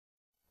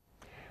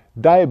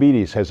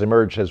Diabetes has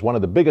emerged as one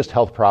of the biggest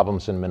health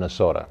problems in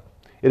Minnesota.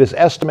 It is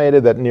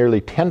estimated that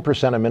nearly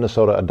 10% of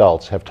Minnesota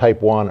adults have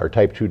type 1 or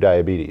type 2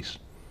 diabetes.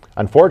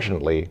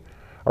 Unfortunately,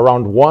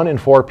 around 1 in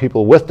 4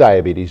 people with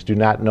diabetes do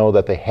not know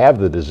that they have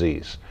the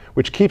disease,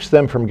 which keeps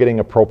them from getting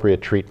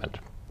appropriate treatment.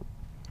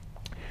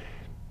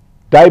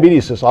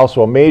 Diabetes is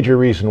also a major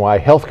reason why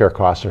healthcare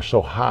costs are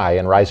so high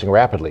and rising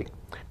rapidly.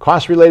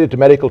 Costs related to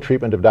medical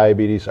treatment of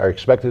diabetes are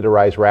expected to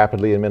rise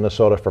rapidly in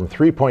Minnesota from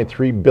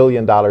 $3.3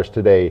 billion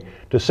today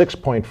to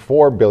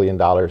 $6.4 billion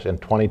in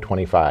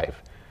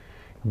 2025.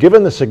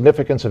 Given the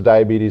significance of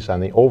diabetes on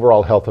the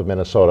overall health of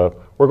Minnesota,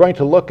 we're going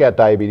to look at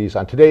diabetes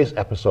on today's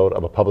episode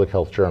of a Public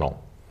Health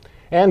Journal.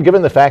 And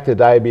given the fact that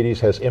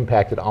diabetes has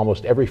impacted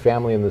almost every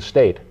family in the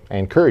state, I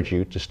encourage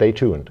you to stay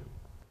tuned.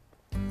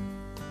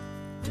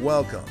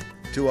 Welcome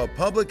to a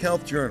Public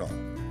Health Journal,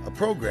 a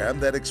program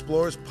that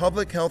explores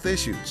public health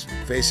issues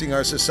facing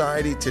our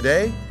society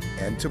today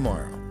and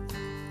tomorrow.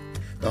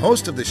 The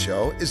host of the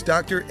show is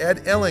Dr.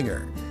 Ed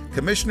Ehlinger,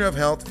 Commissioner of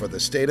Health for the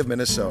state of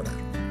Minnesota.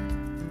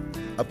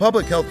 A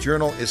Public Health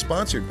Journal is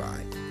sponsored by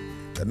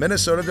the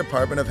Minnesota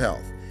Department of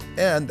Health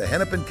and the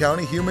Hennepin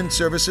County Human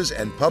Services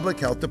and Public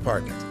Health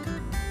Department,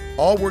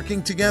 all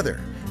working together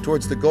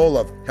towards the goal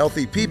of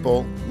healthy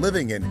people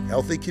living in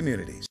healthy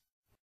communities.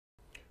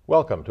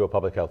 Welcome to a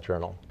Public Health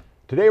Journal.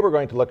 Today we're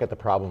going to look at the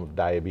problem of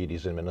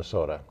diabetes in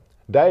Minnesota.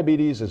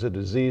 Diabetes is a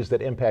disease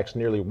that impacts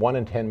nearly 1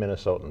 in 10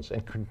 Minnesotans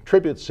and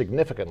contributes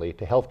significantly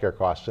to healthcare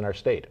costs in our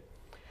state.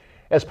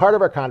 As part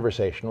of our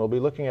conversation, we'll be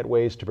looking at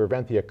ways to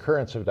prevent the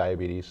occurrence of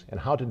diabetes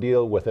and how to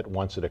deal with it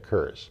once it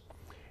occurs.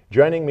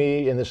 Joining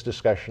me in this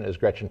discussion is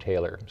Gretchen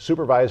Taylor,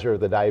 Supervisor of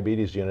the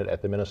Diabetes Unit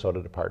at the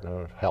Minnesota Department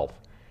of Health.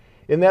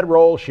 In that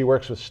role, she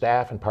works with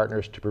staff and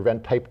partners to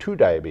prevent type 2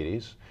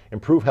 diabetes,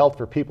 improve health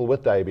for people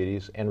with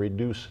diabetes, and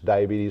reduce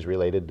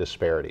diabetes-related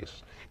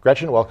disparities.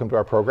 Gretchen, welcome to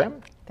our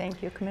program.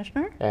 Thank you,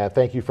 Commissioner. And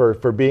thank you for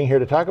being here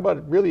to talk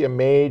about really a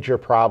major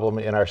problem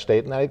in our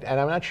state. And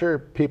I'm not sure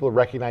people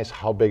recognize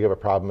how big of a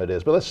problem it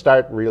is, but let's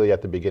start really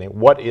at the beginning.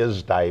 What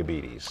is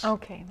diabetes?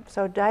 Okay,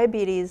 so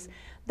diabetes,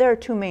 there are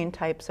 2 main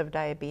types of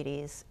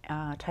diabetes.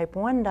 Type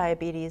 1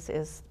 diabetes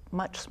is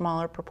much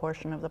smaller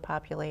proportion of the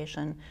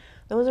population.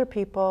 Those are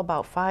people,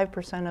 about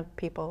 5% of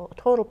people,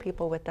 total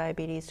people with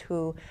diabetes,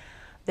 who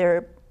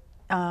their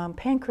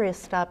pancreas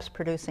stops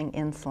producing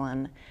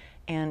insulin,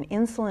 and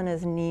insulin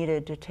is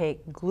needed to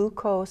take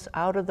glucose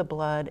out of the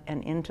blood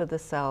and into the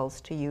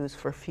cells to use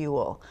for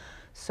fuel.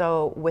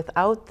 So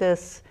without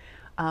this,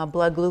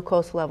 blood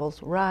glucose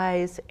levels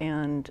rise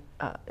and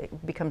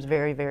it becomes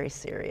very, very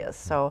serious.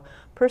 So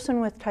a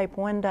person with type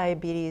 1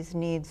 diabetes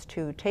needs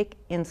to take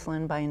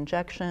insulin by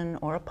injection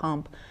or a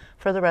pump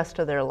for the rest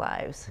of their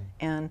lives.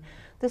 And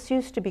this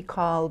used to be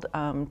called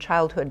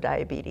childhood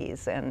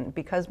diabetes, and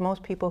because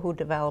most people who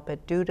develop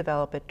it do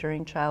develop it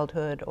during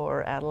childhood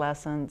or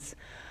adolescence,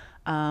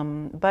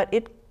 but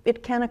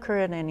it can occur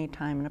at any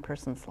time in a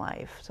person's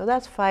life. So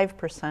that's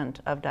 5%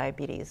 of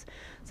diabetes.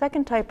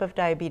 Second type of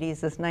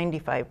diabetes is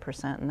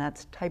 95%, and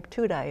that's type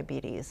 2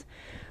 diabetes.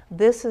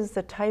 This is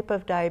the type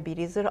of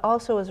diabetes that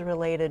also is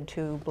related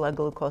to blood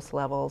glucose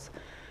levels,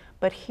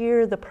 but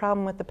here the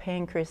problem with the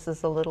pancreas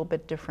is a little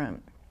bit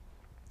different.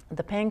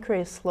 The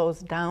pancreas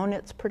slows down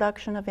its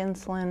production of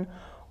insulin,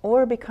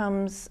 or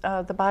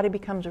the body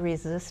becomes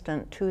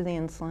resistant to the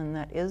insulin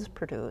that is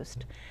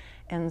produced.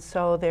 And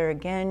so there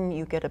again,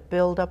 you get a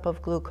buildup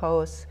of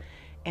glucose,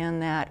 and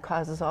that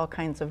causes all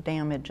kinds of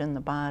damage in the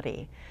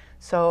body.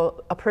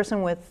 So a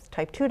person with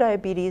type 2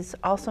 diabetes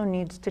also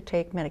needs to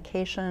take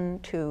medication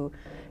to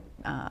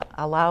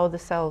allow the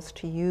cells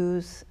to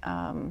use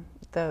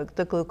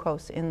the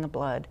glucose in the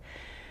blood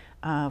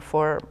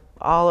for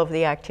all of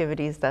the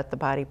activities that the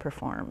body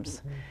performs.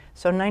 Mm-hmm.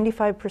 So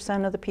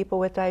 95% of the people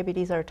with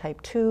diabetes are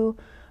type 2.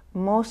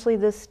 Mostly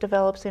this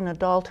develops in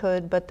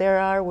adulthood, but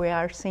we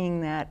are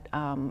seeing that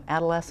some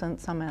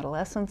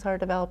adolescents are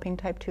developing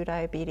type 2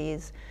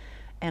 diabetes.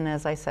 And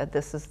as I said,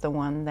 this is the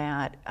one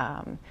that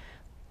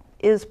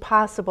is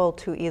possible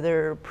to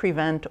either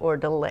prevent or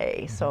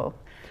delay. Mm-hmm. So,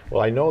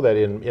 well, I know that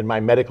in my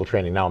medical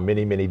training now,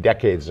 many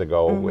decades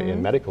ago, mm-hmm.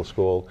 in medical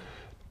school,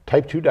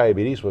 type 2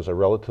 diabetes was a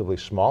relatively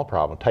small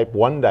problem. Type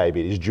 1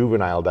 diabetes,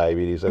 juvenile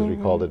diabetes as mm-hmm.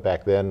 we called it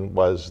back then,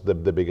 was the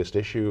biggest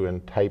issue,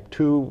 and type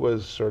 2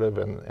 was sort of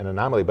an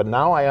anomaly. But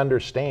now I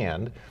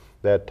understand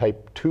that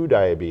type 2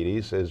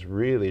 diabetes is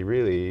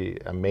really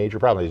a major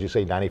problem. As you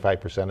say,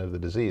 95% of the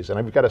disease. And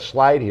I've got a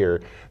slide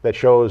here that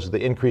shows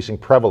the increasing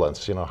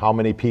prevalence, how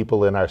many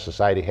people in our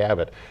society have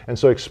it. And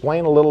so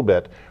explain a little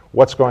bit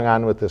what's going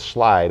on with this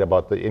slide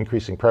about the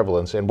increasing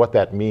prevalence and what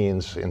that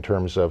means in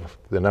terms of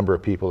the number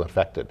of people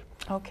infected.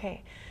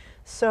 Okay,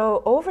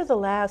 so over the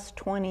last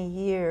 20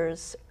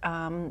 years,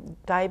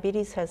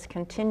 diabetes has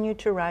continued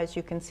to rise.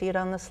 You can see it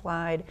on the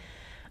slide.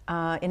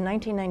 In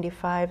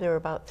 1995, there were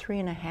about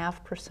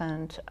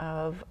 3.5%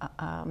 of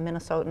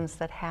Minnesotans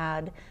that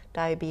had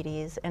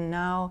diabetes, and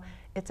now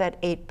it's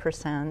at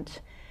 8%.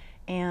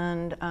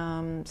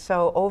 And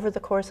so over the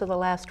course of the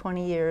last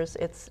 20 years,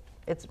 it's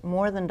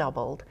more than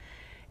doubled.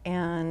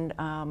 And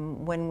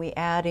when we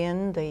add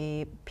in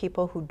the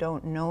people who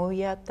don't know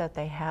yet that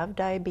they have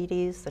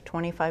diabetes, the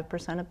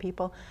 25% of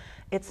people,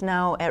 it's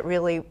now at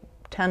really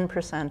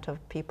 10%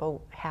 of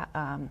people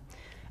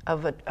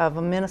of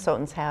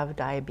Minnesotans have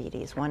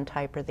diabetes, one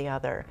type or the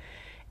other.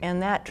 And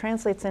that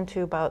translates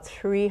into about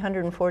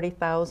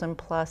 340,000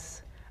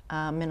 plus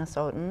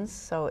Minnesotans.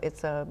 So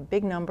it's a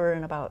big number,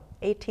 and about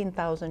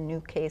 18,000 new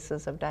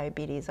cases of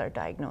diabetes are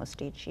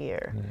diagnosed each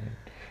year.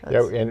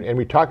 Yeah, and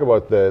we talk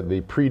about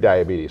the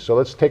pre-diabetes. So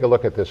let's take a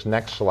look at this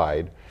next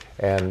slide,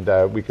 and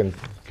we can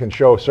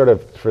show sort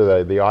of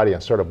for the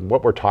audience sort of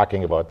what we're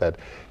talking about. That,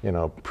 you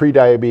know,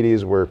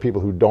 pre-diabetes where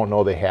people who don't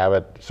know they have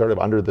it, sort of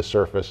under the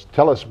surface.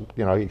 Tell us,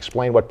 you know,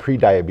 explain what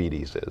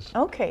pre-diabetes is.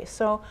 Okay,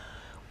 so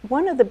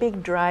one of the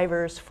big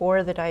drivers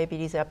for the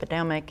diabetes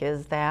epidemic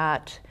is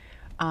that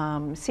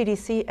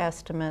CDC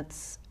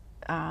estimates,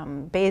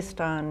 based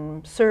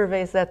on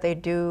surveys that they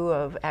do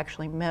of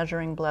actually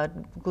measuring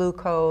blood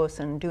glucose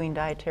and doing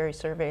dietary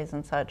surveys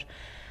and such,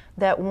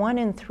 that 1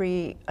 in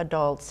 3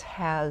 adults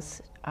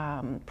has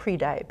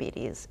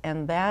prediabetes,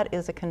 and that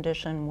is a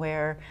condition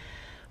where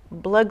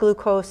blood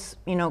glucose,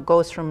 you know,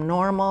 goes from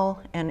normal,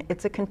 and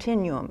it's a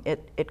continuum.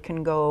 It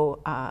can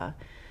go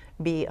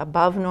be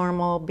above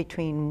normal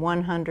between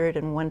 100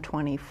 and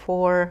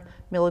 124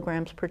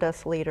 milligrams per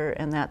deciliter,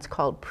 and that's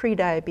called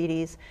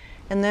prediabetes.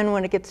 And then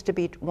when it gets to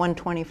be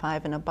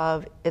 125 and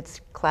above, it's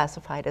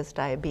classified as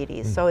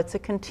diabetes. So it's a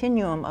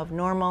continuum of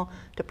normal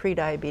to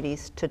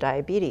prediabetes to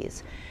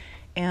diabetes.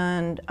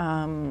 And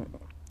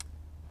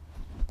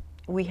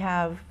we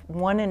have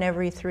 1 in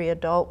every 3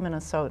 adult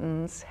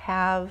Minnesotans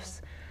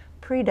has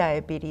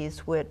prediabetes,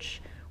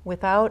 which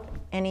without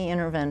any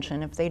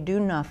intervention, if they do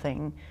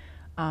nothing,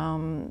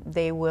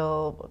 they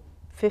will,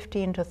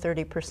 15 to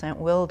 30%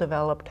 will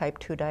develop type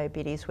 2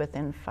 diabetes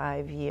within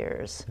 5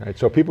 years. Right,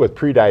 so people with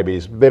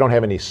prediabetes, they don't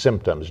have any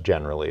symptoms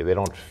generally. They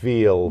don't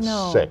feel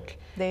sick,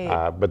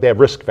 but they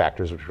have risk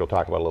factors, which we'll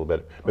talk about a little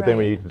bit. But then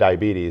when you get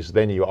diabetes,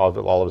 then you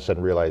all of a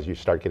sudden realize you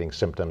start getting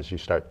symptoms, you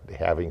start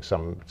having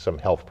some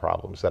health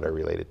problems that are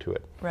related to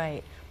it.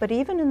 Right, but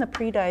even in the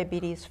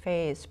prediabetes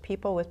phase,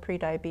 people with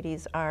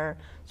prediabetes are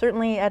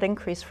certainly at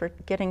increased for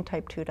getting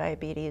type 2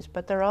 diabetes,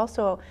 but they're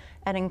also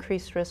at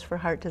increased risk for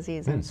heart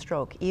disease and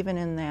stroke, even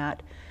in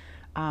that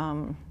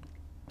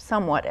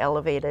somewhat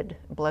elevated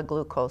blood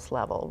glucose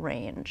level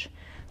range.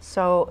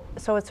 So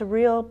it's a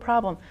real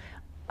problem.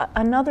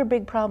 Another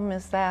big problem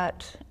is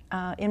that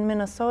in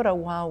Minnesota,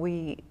 while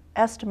we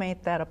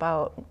estimate that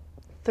about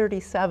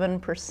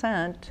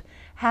 37%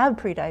 have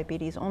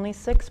prediabetes, only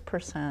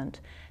 6%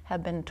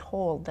 have been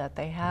told that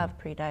they have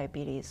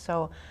prediabetes.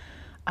 So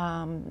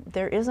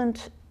there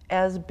isn't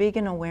as big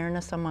an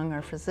awareness among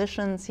our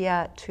physicians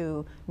yet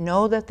to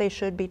know that they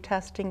should be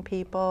testing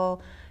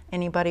people,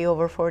 anybody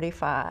over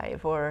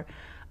 45, or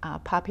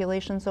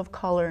populations of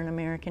color and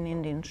American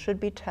Indians should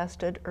be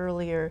tested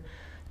earlier,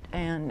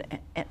 and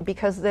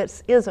because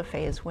this is a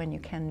phase when you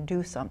can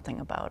do something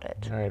about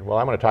it. All right, well,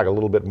 I'm going to talk a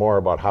little bit more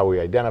about how we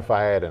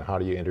identify it and how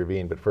do you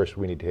intervene, but first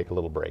we need to take a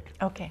little break.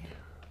 Okay.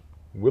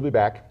 We'll be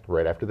back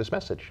right after this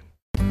message.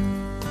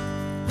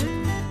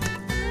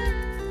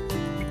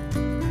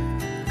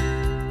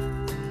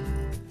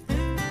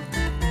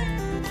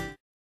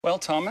 Well,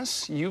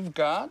 Thomas, you've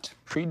got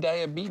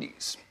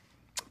prediabetes,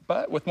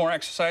 but with more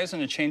exercise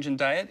and a change in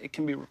diet, it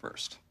can be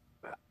reversed.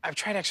 I've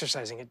tried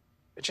exercising. It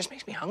just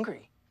makes me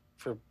hungry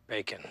for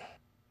bacon.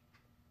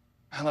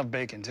 I love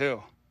bacon,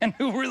 too. And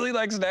who really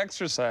likes to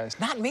exercise?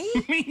 Not me.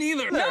 Me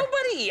neither.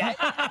 Nobody.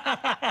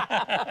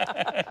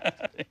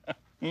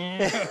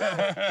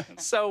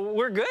 So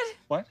we're good?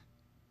 What?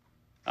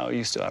 Oh,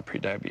 you still have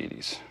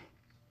prediabetes.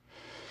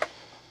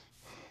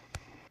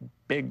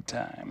 Big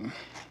time.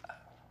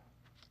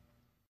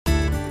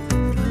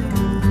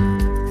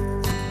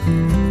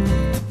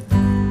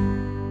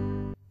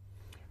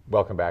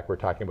 Welcome back. We're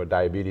talking about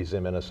diabetes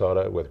in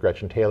Minnesota with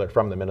Gretchen Taylor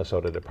from the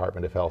Minnesota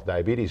Department of Health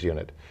Diabetes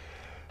Unit.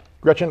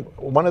 Gretchen,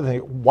 one of the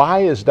things, why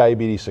is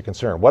diabetes a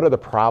concern? What are the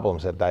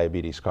problems that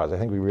diabetes causes? I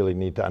think we really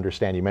need to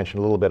understand. You mentioned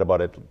a little bit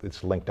about it,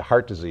 it's linked to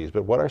heart disease,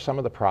 but what are some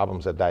of the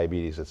problems that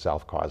diabetes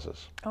itself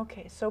causes?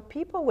 Okay, so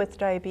people with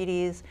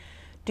diabetes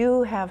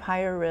do have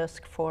higher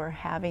risk for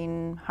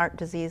having heart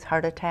disease,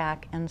 heart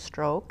attack, and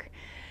stroke.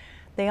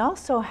 They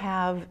also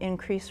have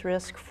increased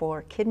risk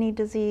for kidney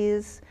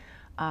disease.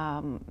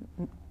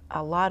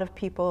 A lot of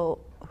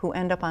people who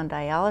end up on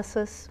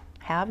dialysis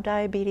have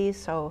diabetes,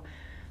 so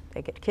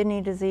they get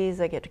kidney disease,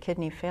 they get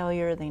kidney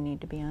failure, they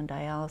need to be on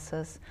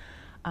dialysis.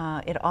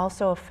 It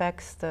also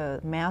affects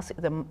the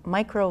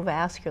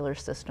microvascular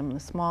system, the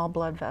small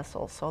blood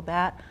vessels, so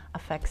that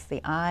affects the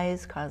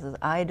eyes, causes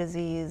eye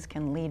disease,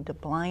 can lead to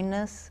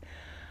blindness.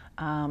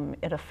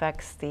 It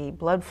affects the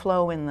blood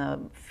flow in the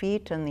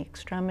feet and the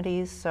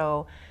extremities,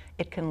 so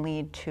it can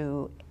lead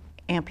to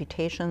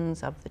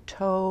amputations of the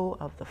toe,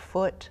 of the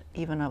foot,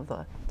 even of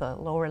the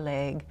lower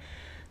leg.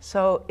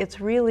 So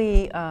it's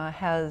really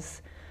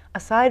has,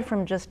 aside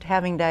from just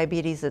having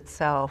diabetes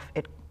itself,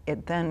 it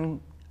then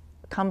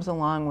comes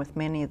along with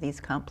many of these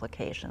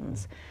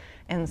complications.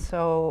 And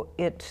so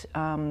it's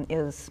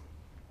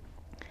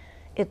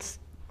it's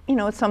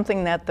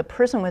something that the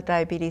person with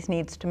diabetes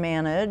needs to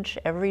manage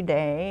every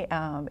day.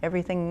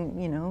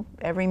 Everything,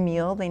 every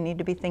meal, they need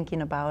to be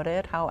thinking about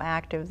it. How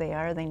active they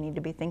are, they need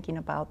to be thinking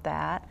about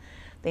that.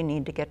 They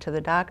need to get to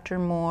the doctor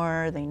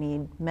more. They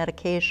need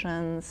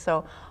medications.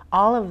 So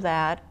all of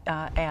that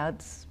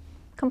adds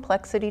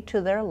complexity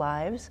to their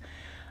lives.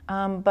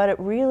 But it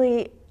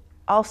really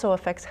also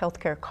affects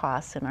healthcare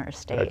costs in our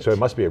state. Right, so it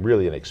must be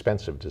really an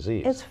expensive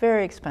disease. It's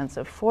very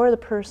expensive for the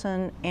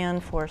person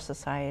and for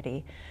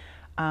society.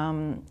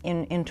 In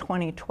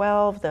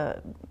 2012,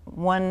 the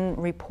one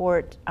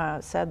report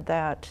said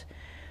that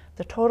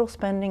the total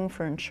spending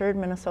for insured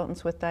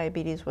Minnesotans with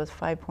diabetes was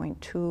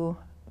 $5.2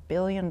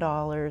 billion.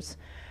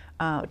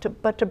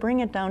 But to bring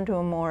it down to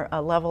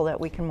a level that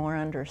we can more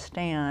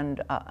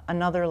understand,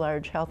 another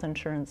large health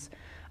insurance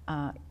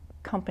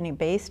company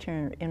based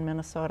here in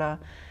Minnesota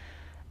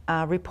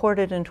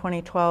reported in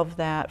 2012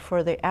 that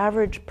for the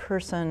average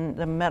person,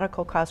 the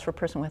medical cost for a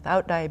person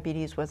without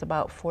diabetes was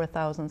about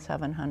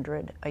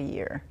 $4,700 a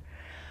year.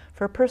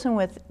 For a person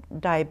with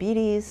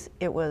diabetes,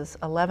 it was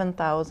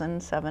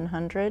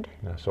 $11,700.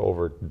 Yeah, so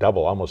over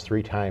double, almost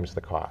 3 times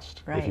the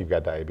cost if you've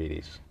got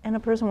diabetes. And a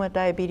person with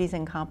diabetes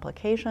and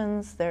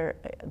complications, the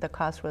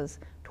cost was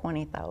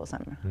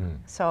 $20,000.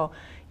 So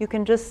you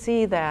can just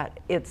see that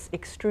it's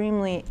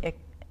extremely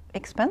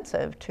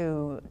expensive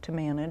to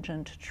manage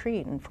and to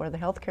treat. And for the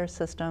healthcare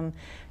system,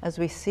 as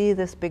we see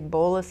this big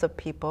bolus of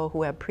people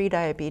who have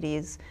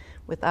prediabetes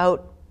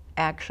without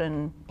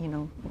action,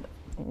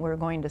 we're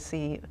going to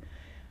see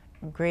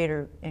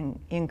greater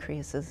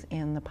increases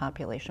in the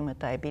population with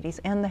diabetes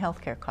and the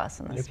healthcare costs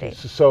in the state.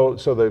 So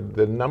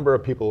the number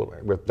of people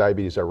with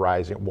diabetes are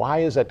rising. Why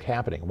is that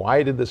happening?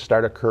 Why did this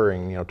start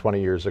occurring?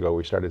 20 years ago,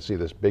 we started to see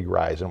this big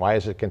rise, and why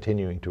is it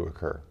continuing to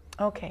occur?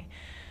 Okay,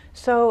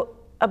 so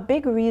a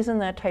big reason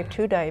that type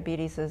 2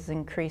 diabetes is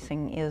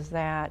increasing is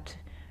that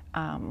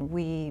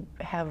we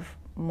have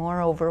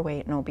more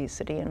overweight and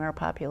obesity in our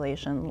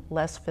population,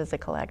 less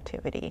physical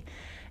activity.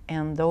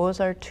 And those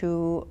are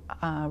 2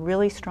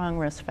 really strong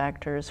risk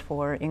factors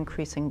for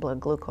increasing blood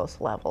glucose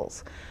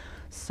levels.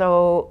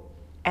 So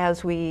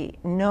as we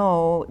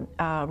know,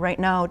 right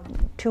now,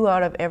 2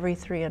 out of every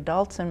 3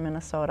 adults in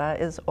Minnesota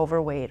is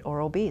overweight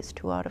or obese,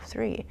 2 out of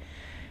 3.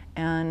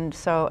 And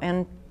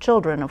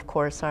children, of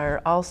course,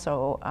 are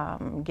also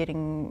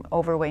getting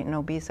overweight and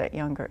obese at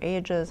younger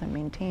ages and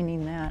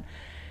maintaining that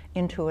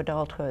into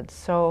adulthood.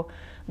 So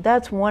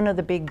that's one of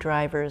the big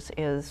drivers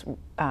is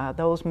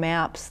those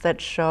maps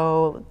that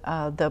show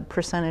the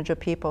percentage of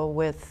people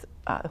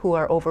who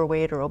are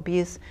overweight or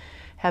obese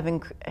have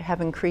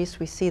increased.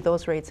 We see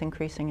those rates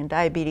increasing, and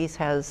diabetes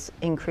has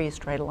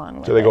increased right along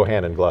with it. So they go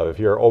hand in glove. If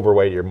you're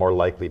overweight, you're more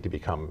likely to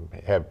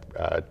have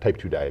type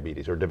 2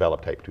 diabetes or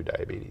develop type 2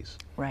 diabetes.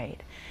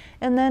 Right.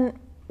 And then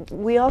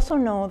we also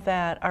know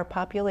that our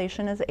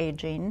population is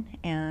aging,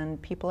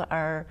 and people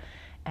are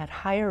at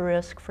higher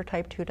risk for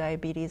type 2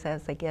 diabetes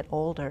as they get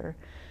older.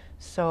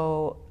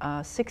 So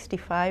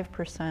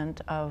 20%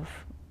 of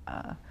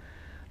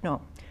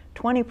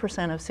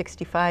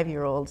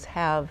 65-year-olds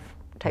have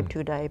type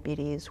 2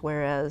 diabetes,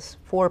 whereas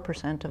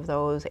 4% of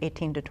those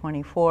 18 to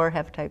 24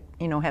 have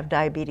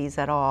diabetes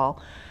at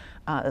all.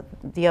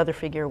 The other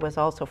figure was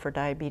also for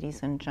diabetes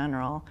in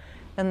general.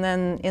 And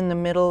then in the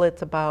middle,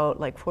 it's about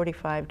like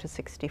 45 to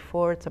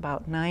 64, it's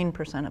about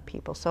 9% of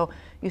people. So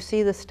you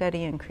see the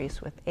steady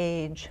increase with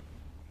age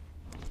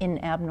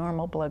in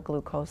abnormal blood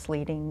glucose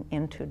leading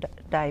into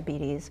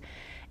diabetes.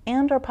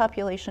 And our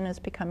population is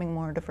becoming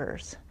more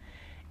diverse.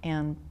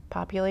 And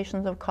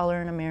populations of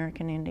color and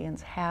American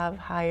Indians have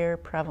higher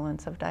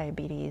prevalence of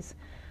diabetes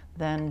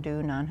than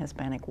do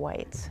non-Hispanic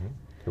whites.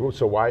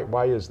 So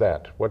why is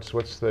that?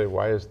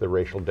 Why is the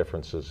racial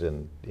differences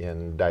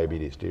in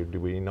diabetes? Do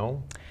we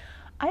know?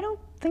 I don't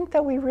think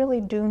that we really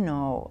do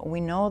know.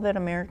 We know that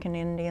American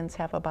Indians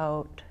have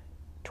about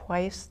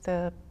twice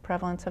the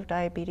prevalence of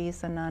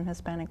diabetes than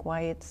non-Hispanic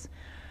whites.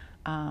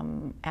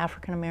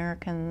 African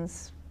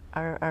Americans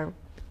are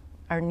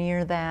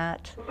near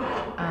that,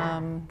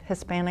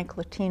 Hispanic,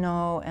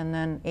 Latino, and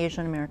then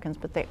Asian Americans,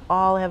 but they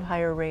all have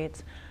higher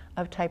rates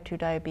of type 2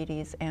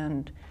 diabetes,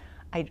 and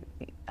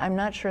I'm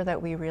not sure that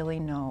we really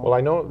know. Well,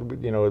 I know,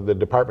 the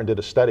department did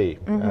a study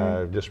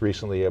just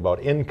recently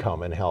about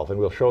income and health, and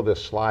we'll show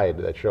this slide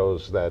that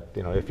shows that,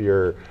 if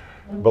you're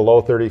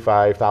below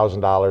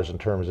 $35,000 in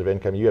terms of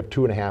income, you have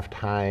 2.5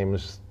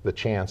 times the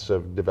chance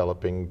of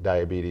developing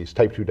diabetes,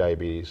 type 2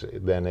 diabetes,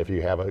 than if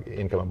you have an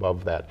income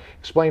above that.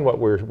 Explain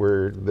what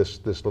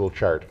this little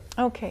chart.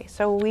 Okay,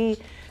 so we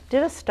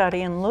did a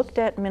study and looked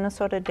at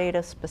Minnesota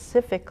data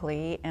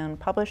specifically and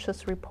published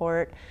this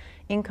report,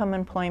 Income,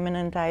 Employment,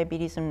 and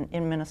Diabetes in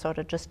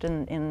Minnesota, just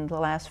in the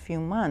last few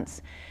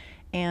months.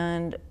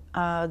 And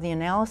the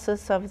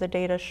analysis of the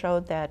data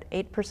showed that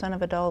 8%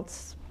 of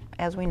adults,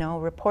 as we know,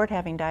 report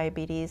having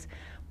diabetes,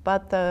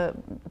 but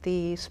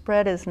the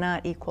spread is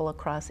not equal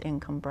across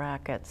income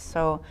brackets.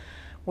 So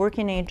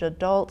Working age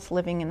adults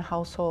living in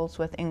households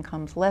with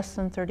incomes less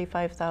than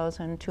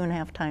 $35,000,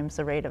 2.5 times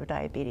the rate of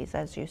diabetes,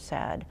 as you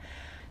said.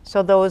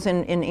 So those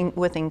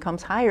with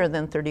incomes higher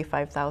than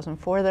 $35,000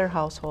 for their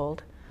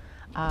household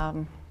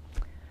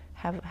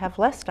have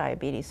less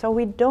diabetes. So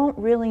we don't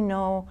really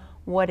know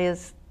what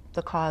is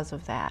the cause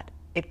of that.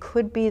 It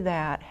could be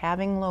that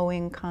having low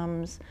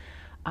incomes,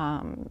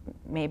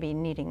 maybe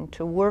needing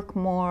to work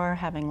more,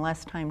 having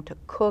less time to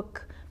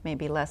cook,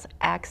 maybe less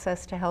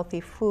access to healthy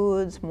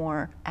foods,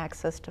 more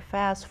access to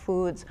fast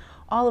foods.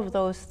 All of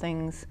those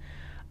things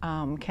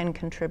can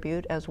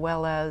contribute, as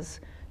well as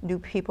do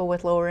people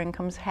with lower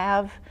incomes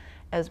have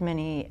as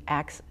much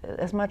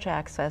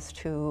access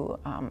to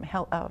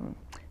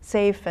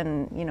safe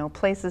and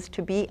places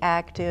to be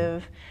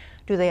active?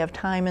 Do they have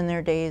time in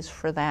their days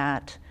for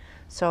that?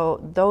 So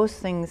those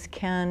things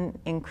can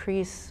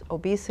increase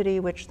obesity,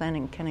 which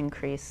then can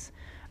increase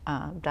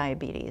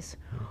diabetes.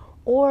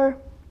 Or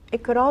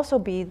it could also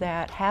be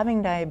that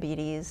having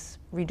diabetes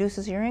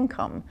reduces your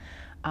income.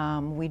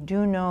 We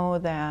do know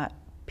that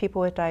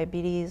people with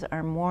diabetes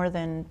are more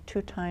than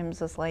 2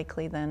 times as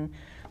likely than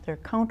their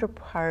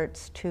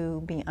counterparts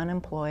to be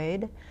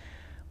unemployed.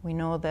 We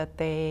know that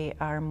they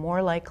are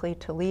more likely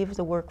to leave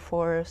the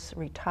workforce,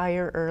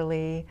 retire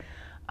early.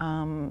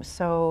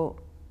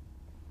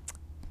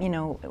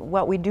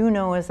 What we do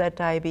know is that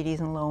diabetes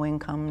and low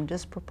income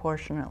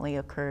disproportionately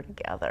occur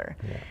together.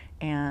 Yeah.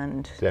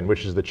 And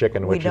which is the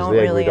chicken, which is the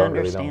egg, we we don't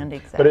understand really know.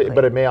 exactly.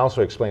 But it may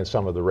also explain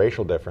some of the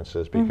racial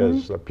differences,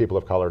 because people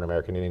of color and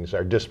American Indians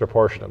are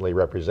disproportionately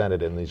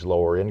represented in these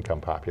lower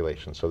income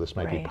populations. So this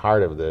might be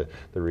part of the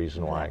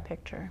reason why. That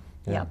picture.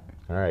 Yeah. Yep.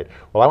 All right.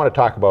 Well, I want to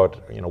talk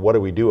about what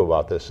do we do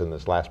about this in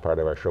this last part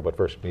of our show. But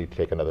first, we need to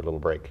take another little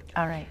break.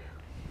 All right.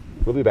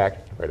 We'll be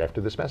back right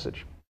after this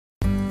message.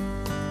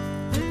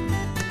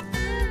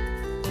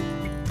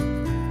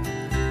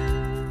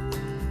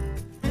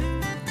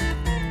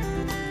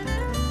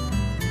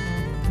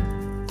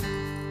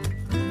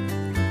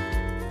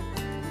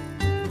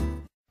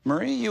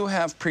 Marie, you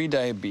have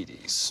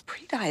prediabetes.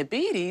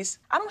 Prediabetes?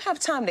 I don't have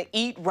time to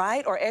eat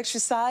right or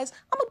exercise.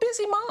 I'm a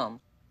busy mom.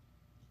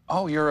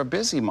 Oh, you're a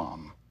busy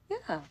mom.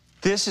 Yeah.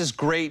 This is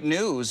great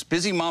news.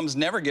 Busy moms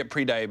never get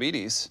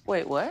prediabetes.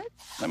 Wait, what?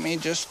 Let me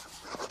just...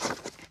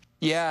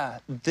 Yeah,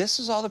 this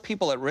is all the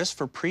people at risk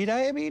for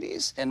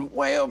prediabetes, and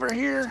way over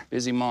here,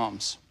 busy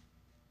moms.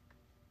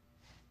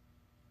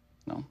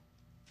 No?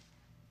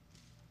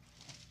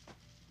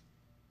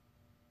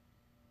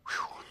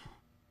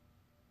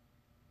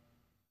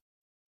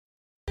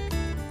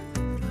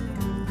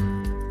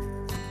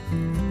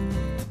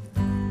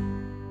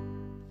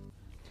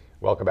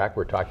 Welcome back.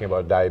 We're talking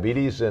about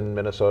diabetes in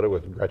Minnesota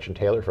with Gretchen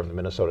Taylor from the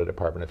Minnesota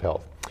Department of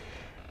Health.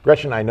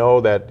 Gretchen, I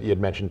know that you had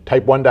mentioned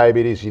type 1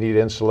 diabetes, you need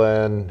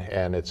insulin,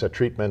 and it's a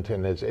treatment,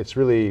 and it's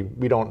really,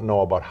 we don't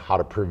know about how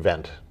to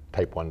prevent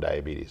type 1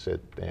 diabetes.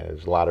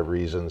 There's a lot of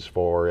reasons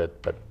for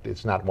it, but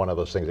it's not one of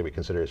those things that we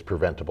consider as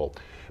preventable.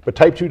 But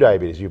type 2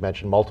 diabetes, you've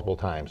mentioned multiple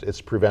times, it's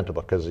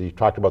preventable because you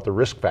talked about the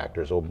risk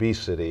factors,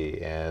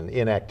 obesity and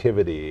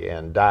inactivity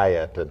and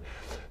diet. And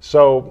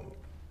so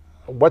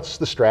what's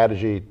the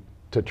strategy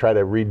to try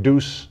to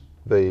reduce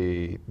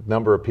the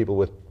number of people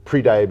with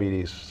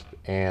prediabetes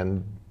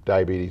and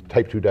diabetes,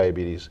 type 2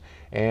 diabetes,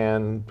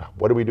 and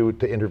what do we do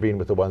to intervene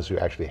with the ones who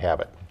actually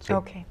have it? So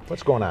Okay.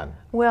 What's going on?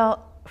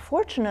 Well,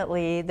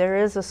 fortunately, there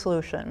is a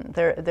solution.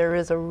 There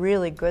is a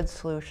really good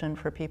solution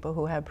for people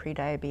who have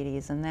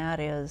prediabetes, and that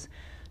is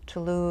to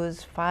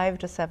lose 5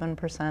 to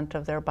 7%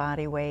 of their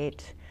body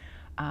weight,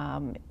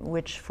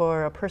 which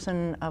for a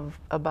person of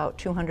about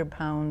 200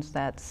 pounds,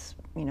 that's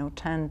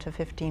 10 to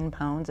 15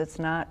 pounds. It's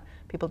not,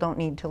 people don't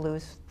need to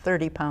lose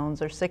 30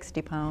 pounds or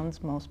 60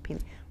 pounds, most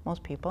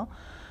people.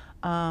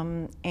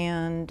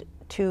 And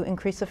to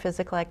increase the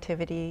physical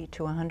activity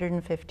to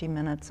 150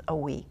 minutes a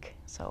week.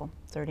 So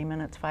 30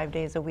 minutes, 5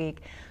 days a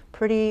week,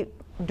 pretty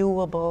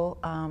doable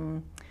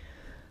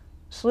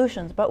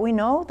solutions. But we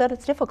know that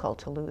it's difficult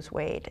to lose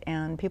weight,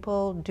 and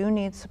people do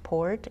need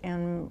support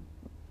and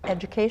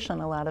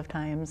education a lot of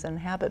times, and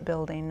habit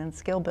building and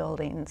skill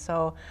building.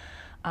 So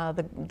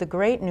the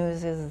great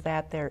news is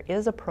that there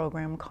is a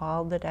program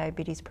called the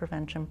Diabetes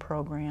Prevention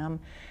Program.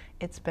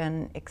 It's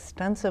been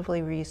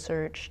extensively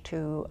researched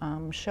to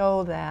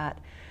show that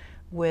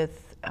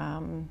with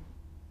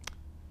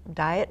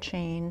diet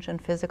change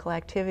and physical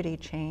activity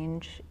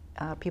change,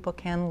 people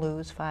can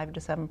lose 5 to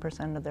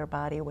 7% of their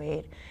body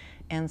weight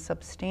and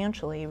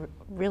substantially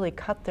really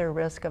cut their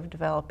risk of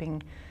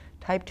developing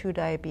type 2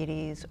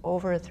 diabetes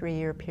over a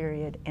 3-year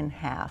period in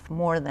half,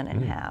 more than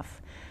in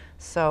half.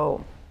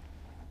 So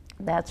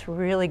that's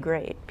really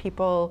great.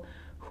 People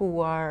who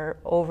are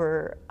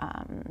over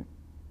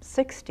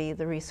 60,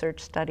 the research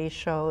study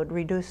showed,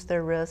 reduced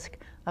their risk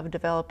of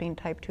developing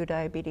type 2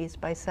 diabetes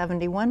by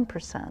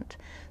 71%.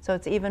 So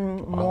it's even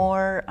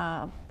more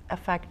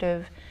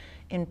effective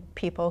in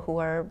people who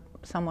are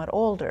somewhat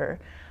older.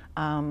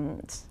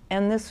 And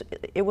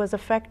it was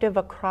effective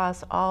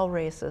across all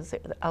races.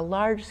 A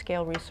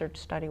large-scale research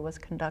study was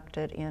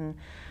conducted in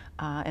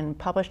and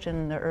published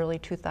in the early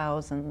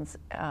 2000s.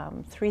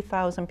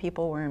 3,000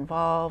 people were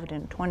involved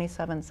in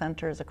 27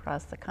 centers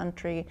across the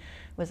country. It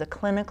was a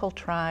clinical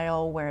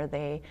trial where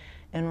they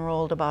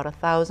enrolled about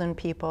 1,000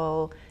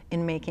 people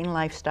in making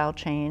lifestyle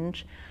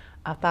change.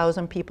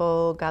 1,000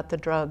 people got the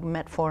drug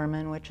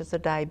metformin, which is a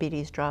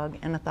diabetes drug,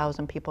 and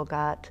 1,000 people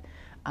got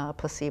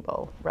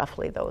placebo,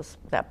 roughly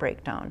that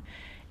breakdown.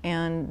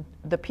 And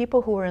the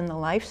people who were in the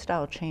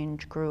lifestyle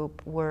change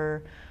group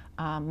were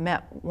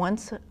met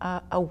once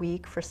a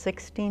week for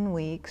 16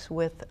 weeks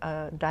with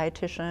a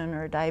dietitian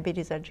or a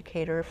diabetes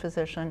educator or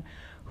physician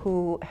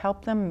who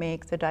helped them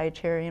make the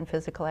dietary and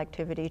physical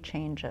activity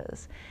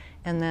changes.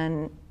 And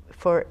then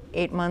for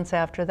 8 months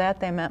after that,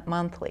 they met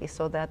monthly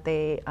so that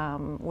they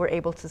were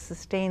able to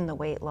sustain the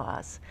weight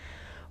loss.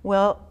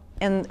 Well,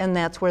 and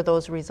that's where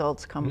those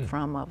results come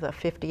from, of the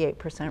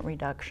 58%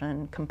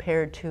 reduction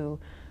compared to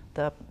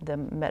the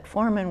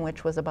metformin,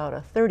 which was about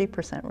a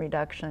 30%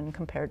 reduction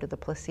compared to the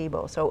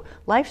placebo. So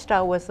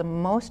lifestyle was the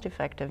most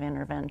effective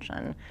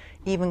intervention,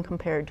 even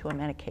compared to a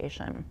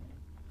medication.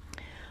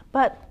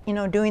 But, you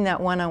know, doing that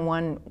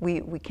one-on-one,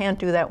 we can't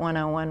do that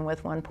one-on-one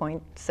with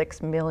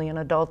 1.6 million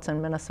adults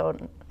in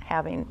Minnesota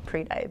having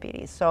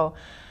prediabetes. So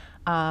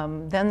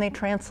then they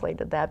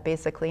translated that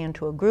basically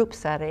into a group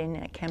setting.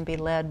 It can be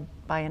led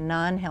by a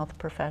non-health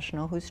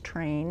professional who's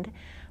trained,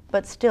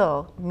 but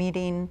still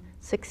meeting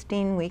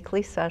 16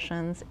 weekly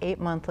sessions, 8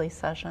 monthly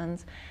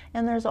sessions.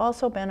 And there's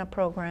also been a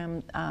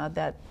program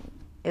that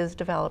is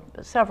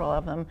developed, several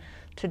of them,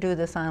 to do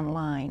this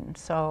online.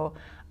 So,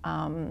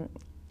 and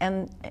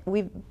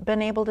we've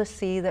been able to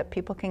see that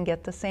people can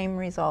get the same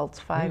results,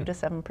 5 to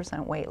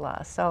 7% weight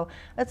loss. So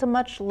that's a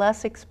much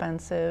less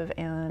expensive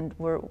and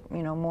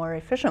more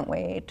efficient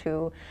way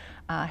to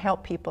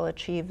help people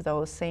achieve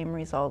those same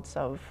results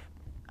of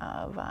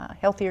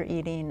healthier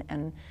eating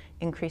and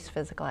increased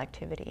physical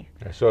activity.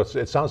 So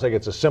it sounds like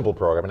it's a simple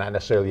program, not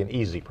necessarily an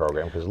easy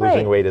program, because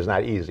losing weight is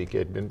not easy.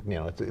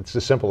 It's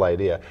a simple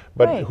idea.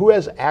 But who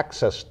has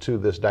access to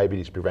this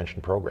diabetes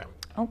prevention program?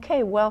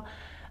 Okay, well,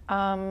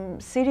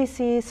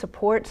 CDC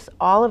supports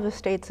all of the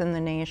states in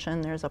the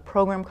nation. There's a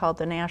program called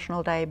the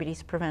National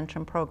Diabetes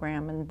Prevention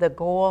Program, and the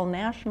goal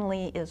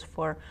nationally is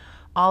for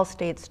all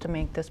states to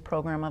make this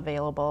program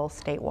available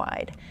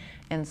statewide.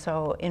 And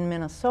so in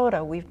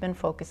Minnesota, we've been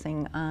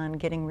focusing on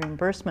getting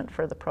reimbursement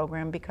for the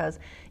program because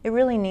it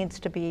really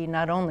needs to be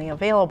not only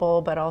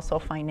available, but also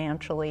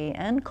financially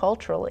and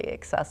culturally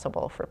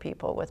accessible for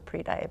people with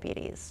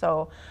prediabetes.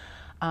 So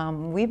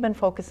we've been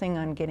focusing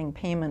on getting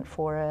payment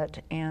for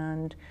it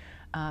and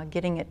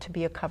getting it to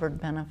be a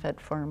covered benefit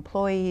for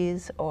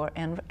employees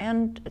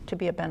and to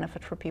be a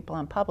benefit for people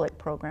on public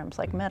programs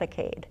like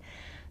Medicaid.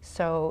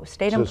 So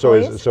state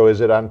employees. So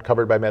is it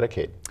covered by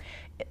Medicaid?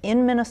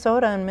 In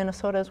Minnesota, and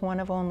Minnesota is one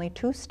of only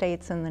 2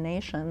 states in the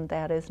nation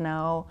that is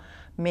now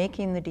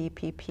making the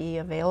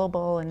DPP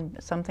available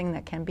and something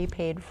that can be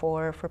paid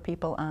for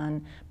people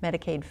on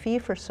Medicaid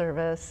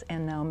fee-for-service,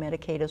 and now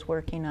Medicaid is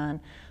working on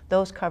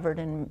those covered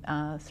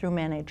through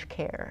managed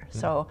care.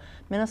 So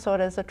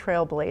Minnesota is a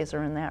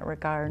trailblazer in that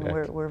regard,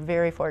 and we're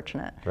very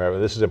fortunate. Right,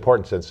 well, this is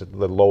important since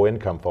the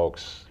low-income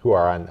folks who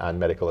are on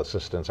medical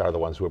assistance are the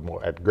ones who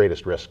are at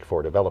greatest risk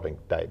for developing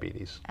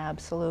diabetes.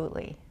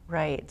 Absolutely,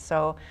 right.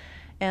 So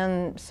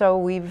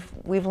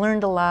we've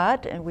learned a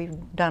lot, and we've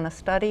done a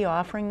study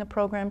offering the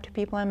program to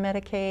people on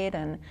Medicaid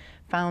and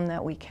found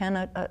that we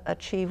can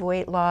achieve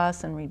weight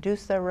loss and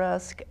reduce their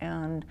risk,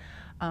 and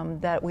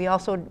that we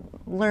also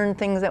learn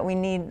things that we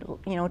need,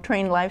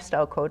 trained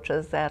lifestyle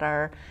coaches that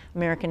are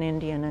American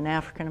Indian and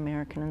African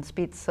American and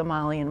speak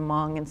Somali and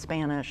Hmong and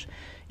Spanish,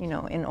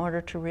 in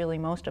order to really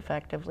most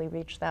effectively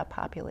reach that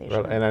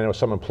population. Well, and I know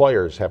some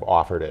employers have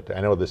offered it.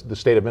 I know the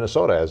state of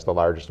Minnesota, as the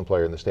largest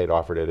employer in the state,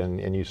 offered it,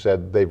 and you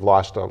said they've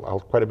lost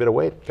quite a bit of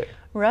weight.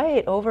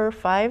 Right, over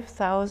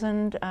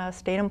 5,000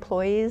 state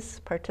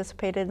employees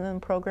participated in the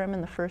program in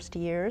the first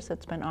years.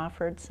 It's been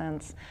offered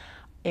since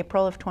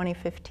April of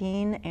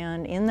 2015,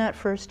 and in that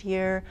first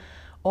year,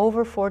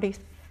 over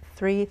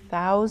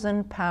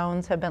 43,000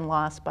 pounds have been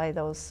lost by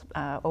those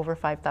over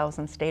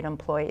 5,000 state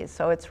employees.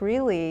 So it's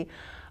really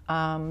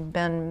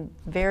been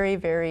very,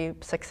 very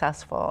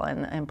successful,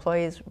 and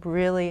employees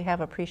really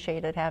have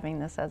appreciated having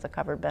this as a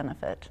covered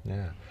benefit.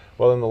 Yeah.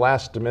 Well, in the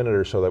last minute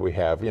or so that we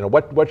have,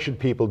 what should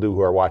people do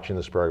who are watching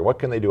this program? What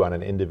can they do on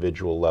an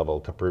individual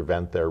level to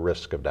prevent their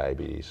risk of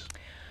diabetes?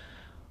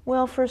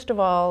 Well, first of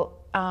all,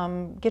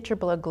 get your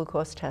blood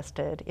glucose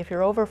tested. If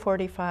you're over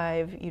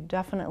 45, you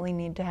definitely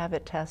need to have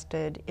it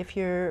tested. If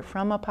you're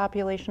from a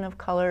population of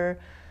color,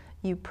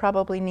 you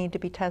probably need to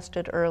be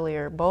tested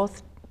earlier,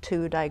 both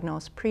to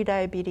diagnose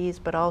prediabetes,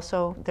 but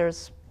also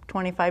there's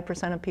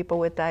 25% of people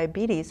with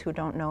diabetes who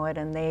don't know it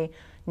and they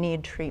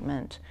need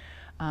treatment.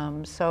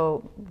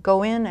 So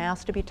go in,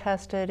 ask to be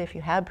tested. If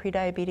you have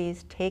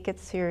prediabetes, take it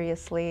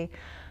seriously.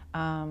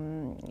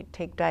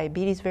 Take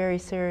diabetes very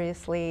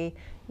seriously.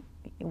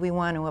 we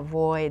want to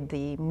avoid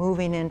the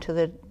moving into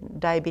the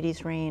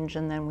diabetes range,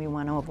 and then we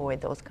want to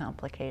avoid those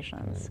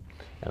complications.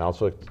 And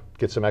also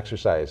get some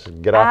exercise.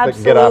 Get off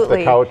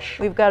the couch.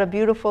 We've got a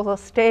beautiful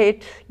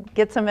estate.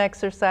 Get some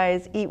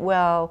exercise, eat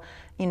well,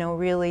 you know,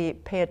 really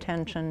pay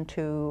attention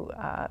to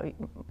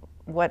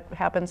what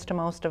happens to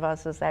most of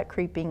us is that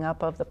creeping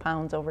up of the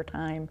pounds over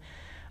time.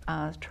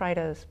 Try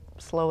to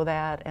slow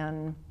that,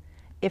 and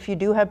if you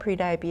do have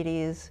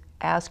prediabetes,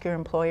 ask your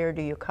employer,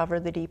 do you cover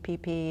the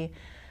DPP?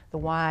 The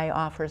Y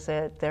offers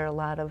it. There are a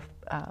lot of,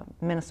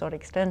 Minnesota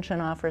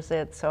Extension offers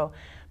it, so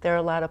there are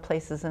a lot of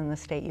places in the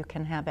state you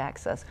can have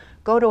access.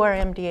 Go to our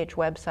MDH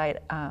website,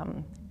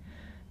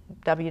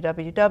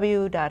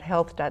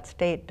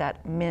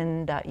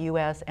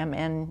 www.health.state.min.us,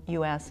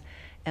 MNUS,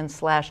 and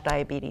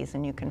 /diabetes,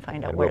 and you can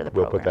find out where the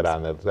We'll programs. put that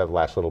on that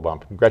last little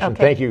bump. Gretchen,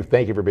 Okay.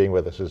 thank you for being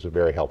with us. This is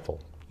very helpful.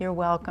 You're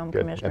welcome,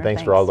 Good. Commissioner. And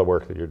thanks for all the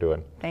work that you're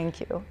doing.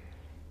 Thank you.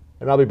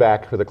 And I'll be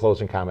back with a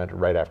closing comment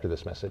right after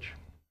this message.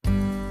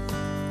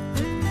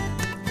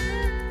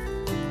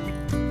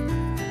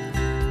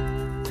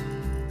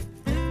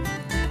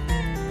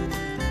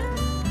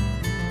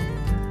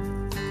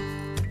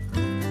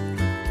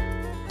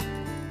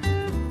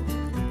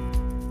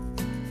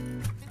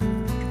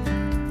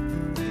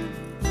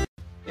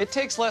 It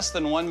takes less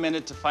than 1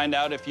 minute to find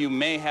out if you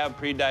may have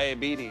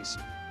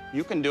prediabetes.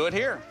 You can do it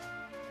here.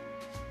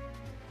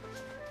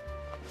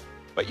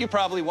 But you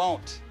probably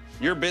won't.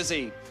 You're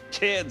busy.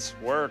 Kids,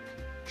 work,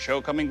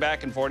 show coming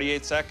back in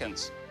 48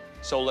 seconds.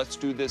 So let's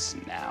do this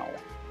now.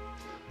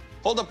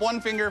 Hold up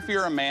one finger if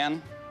you're a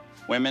man,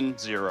 women,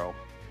 0.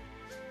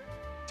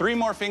 3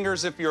 more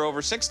fingers if you're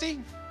over 60,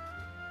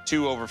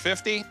 2 over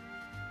 50,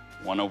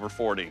 1 over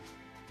 40.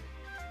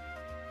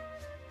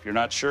 If you're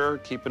not sure,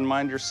 keep in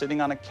mind you're sitting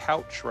on a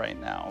couch right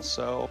now,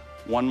 so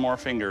 1 more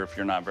finger if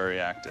you're not very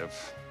active.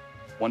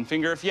 1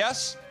 finger if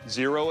yes,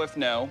 0 if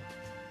no.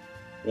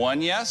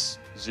 1 yes,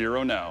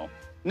 0 no.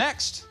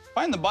 Next,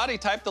 find the body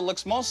type that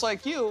looks most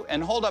like you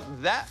and hold up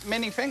that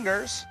many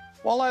fingers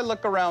while I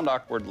look around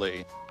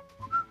awkwardly.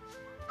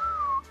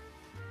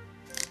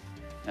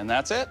 And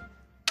that's it.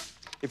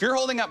 If you're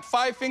holding up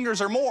 5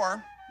 fingers or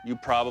more, you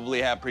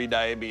probably have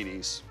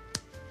prediabetes.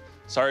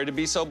 Sorry to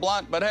be so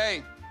blunt, but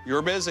hey,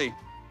 you're busy.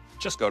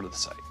 Just go to the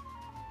site.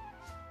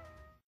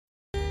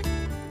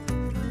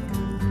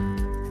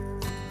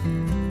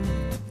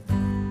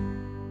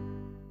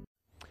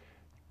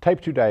 Type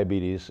 2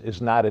 diabetes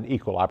is not an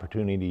equal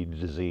opportunity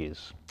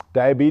disease.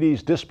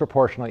 Diabetes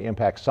disproportionately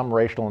impacts some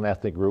racial and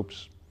ethnic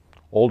groups,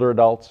 older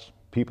adults,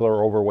 people who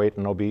are overweight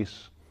and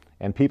obese,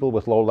 and people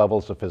with low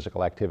levels of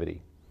physical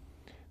activity.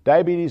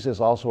 Diabetes is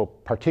also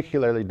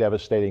particularly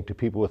devastating to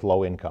people with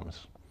low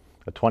incomes.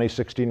 A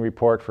 2016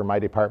 report from my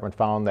department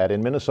found that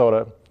in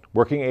Minnesota,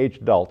 working-age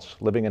adults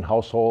living in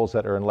households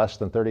that earn less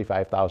than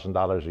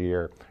 $35,000 a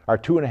year are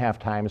 2.5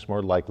 times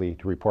more likely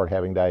to report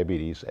having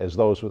diabetes as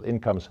those with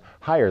incomes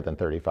higher than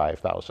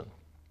 $35,000.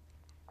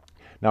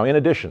 Now, in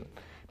addition,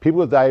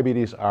 people with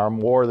diabetes are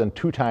more than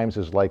 2 times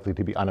as likely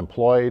to be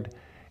unemployed,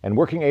 and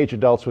working-age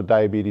adults with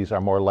diabetes are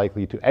more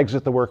likely to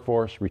exit the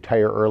workforce,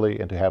 retire early,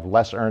 and to have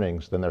less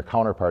earnings than their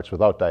counterparts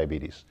without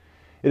diabetes.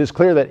 It is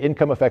clear that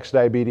income affects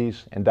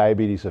diabetes, and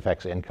diabetes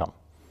affects income.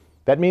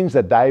 That means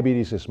that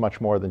diabetes is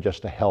much more than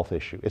just a health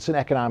issue. It's an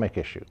economic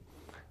issue.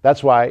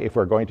 That's why if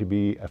we're going to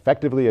be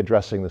effectively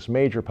addressing this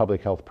major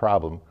public health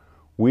problem,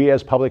 we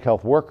as public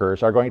health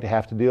workers are going to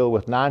have to deal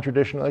with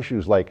non-traditional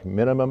issues like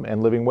minimum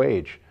and living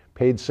wage,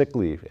 paid sick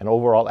leave, and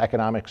overall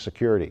economic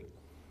security.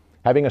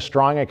 Having a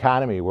strong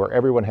economy where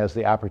everyone has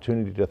the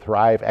opportunity to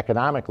thrive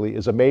economically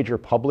is a major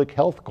public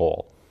health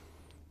goal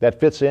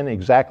that fits in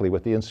exactly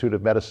with the Institute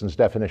of Medicine's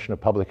definition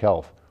of public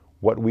health,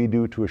 what we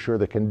do to assure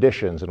the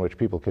conditions in which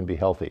people can be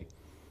healthy.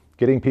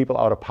 Getting people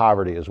out of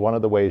poverty is one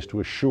of the ways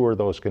to assure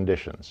those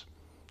conditions,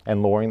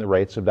 and lowering the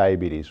rates of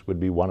diabetes would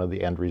be one of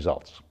the end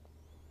results.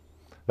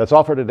 That's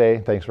all for today.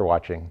 Thanks for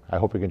watching. I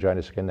hope you can join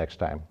us again next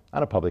time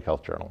on A Public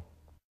Health Journal.